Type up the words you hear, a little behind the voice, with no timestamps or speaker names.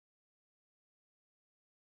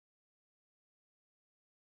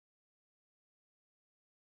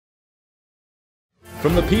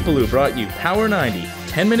From the people who brought you Power 90,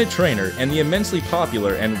 10-Minute Trainer, and the immensely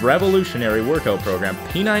popular and revolutionary workout program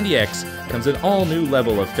P90X comes an all-new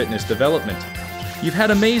level of fitness development. You've had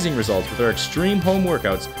amazing results with our extreme home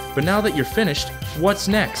workouts, but now that you're finished, what's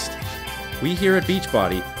next? We here at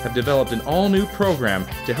Beachbody have developed an all-new program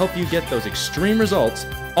to help you get those extreme results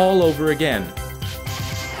all over again.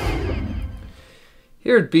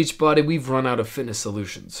 Here at Beachbody, we've run out of fitness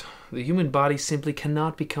solutions. The human body simply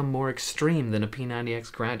cannot become more extreme than a P90X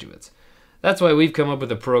graduate's. That's why we've come up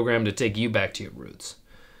with a program to take you back to your roots.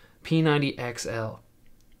 P90X-L.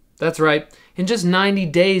 That's right, in just 90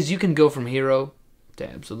 days you can go from hero to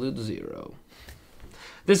absolute zero.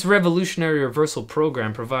 This revolutionary reversal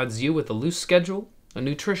program provides you with a loose schedule, a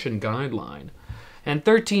nutrition guideline, and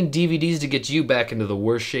 13 DVDs to get you back into the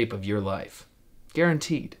worst shape of your life.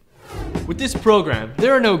 Guaranteed. With this program,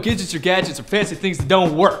 there are no gadgets or gadgets or fancy things that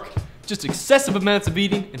don't work. Just excessive amounts of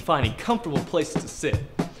eating and finding comfortable places to sit.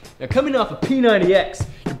 Now coming off of P90X,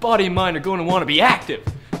 your body and mind are going to want to be active.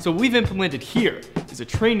 So what we've implemented here is a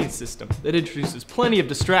training system that introduces plenty of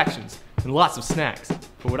distractions and lots of snacks,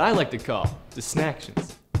 for what I like to call the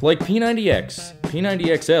snacktions. Like P90X,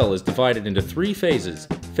 P90XL is divided into 3 phases.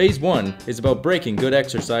 Phase 1 is about breaking good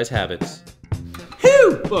exercise habits.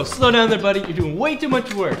 Whew! Whoa, slow down there, buddy. You're doing way too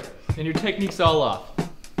much work, and your technique's all off.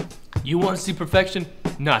 You want to see perfection?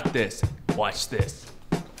 Not this. Watch this.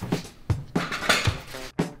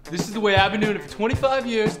 This is the way I've been doing it for 25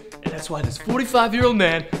 years, and that's why this 45-year-old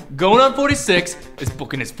man, going on 46, is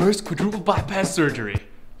booking his first quadruple bypass surgery.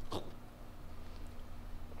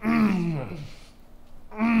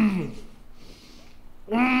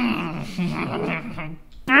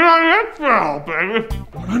 P90X-L, baby.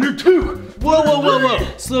 102.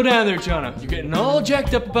 Whoa. Slow down there, Jono. You're getting all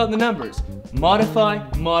jacked up about the numbers. Modify.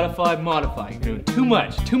 You're doing too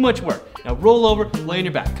much work. Now roll over, lay on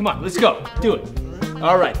your back. Come on, let's go. Do it.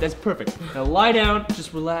 All right, that's perfect. Now lie down,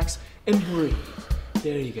 just relax and breathe.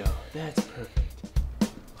 There you go. That's perfect.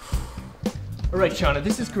 All right, Shauna,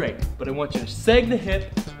 this is great, but I want you to sag the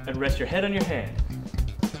hip and rest your head on your hand.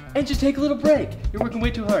 And just take a little break. You're working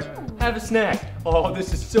way too hard. Have a snack. Oh,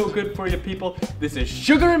 this is so good for you, people. This is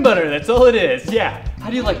sugar and butter, that's all it is. Yeah. How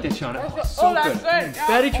do you like that, Shauna? Oh, so good. Great.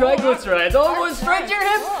 Fatty triglycerides, all going straight to your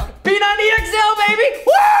hips. P90XL, baby!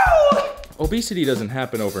 Woo! Obesity doesn't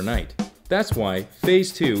happen overnight. That's why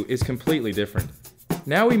Phase 2 is completely different.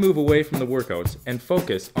 Now we move away from the workouts and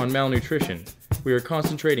focus on malnutrition. We are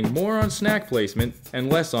concentrating more on snack placement and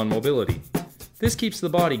less on mobility. This keeps the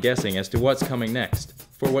body guessing as to what's coming next,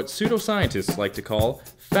 for what pseudoscientists like to call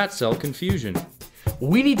fat cell confusion.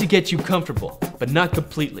 We need to get you comfortable, but not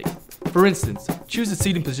completely. For instance, choose a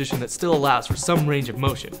seating position that still allows for some range of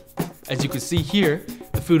motion. As you can see here,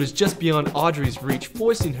 the food is just beyond Audrey's reach,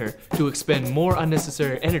 forcing her to expend more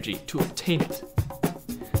unnecessary energy to obtain it.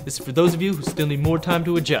 This is for those of you who still need more time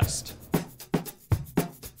to adjust.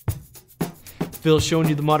 Phil's showing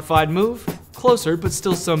you the modified move. Closer, but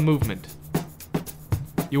still some movement.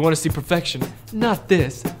 You want to see perfection? Not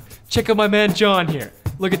this. Check out my man John here.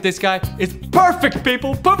 Look at this guy. It's perfect,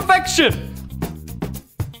 people! Perfection!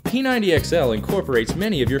 P90XL incorporates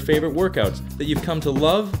many of your favorite workouts that you've come to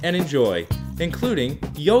love and enjoy, including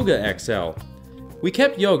Yoga XL. We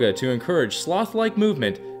kept yoga to encourage sloth-like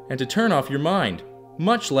movement and to turn off your mind,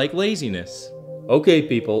 much like laziness. Okay,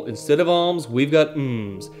 people, instead of alms, we've got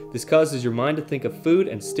This causes your mind to think of food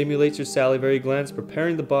and stimulates your salivary glands,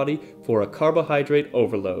 preparing the body for a carbohydrate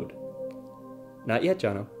overload. Not yet,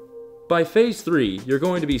 Jono. By Phase 3, you're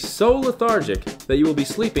going to be so lethargic that you will be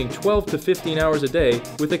sleeping 12 to 15 hours a day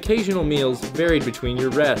with occasional meals varied between your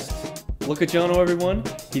rests. Look at Jono, everyone.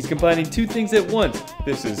 He's combining 2 things at once.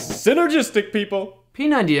 This is synergistic, people.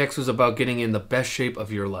 P90X was about getting in the best shape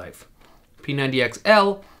of your life.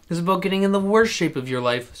 P90XL is about getting in the worst shape of your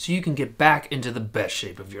life so you can get back into the best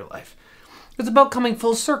shape of your life. It's about coming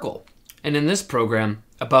full circle, and in this program,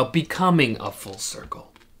 about becoming a full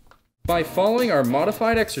circle. By following our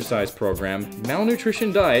modified exercise program,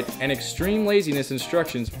 malnutrition diet, and extreme laziness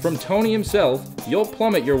instructions from Tony himself, you'll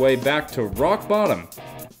plummet your way back to rock bottom.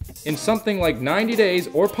 In something like 90 days,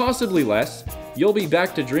 or possibly less, you'll be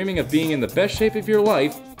back to dreaming of being in the best shape of your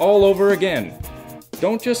life all over again.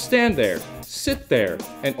 Don't just stand there. Sit there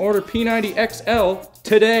and order P90XL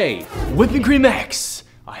today. Whipping Cream X.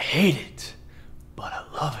 I hate it.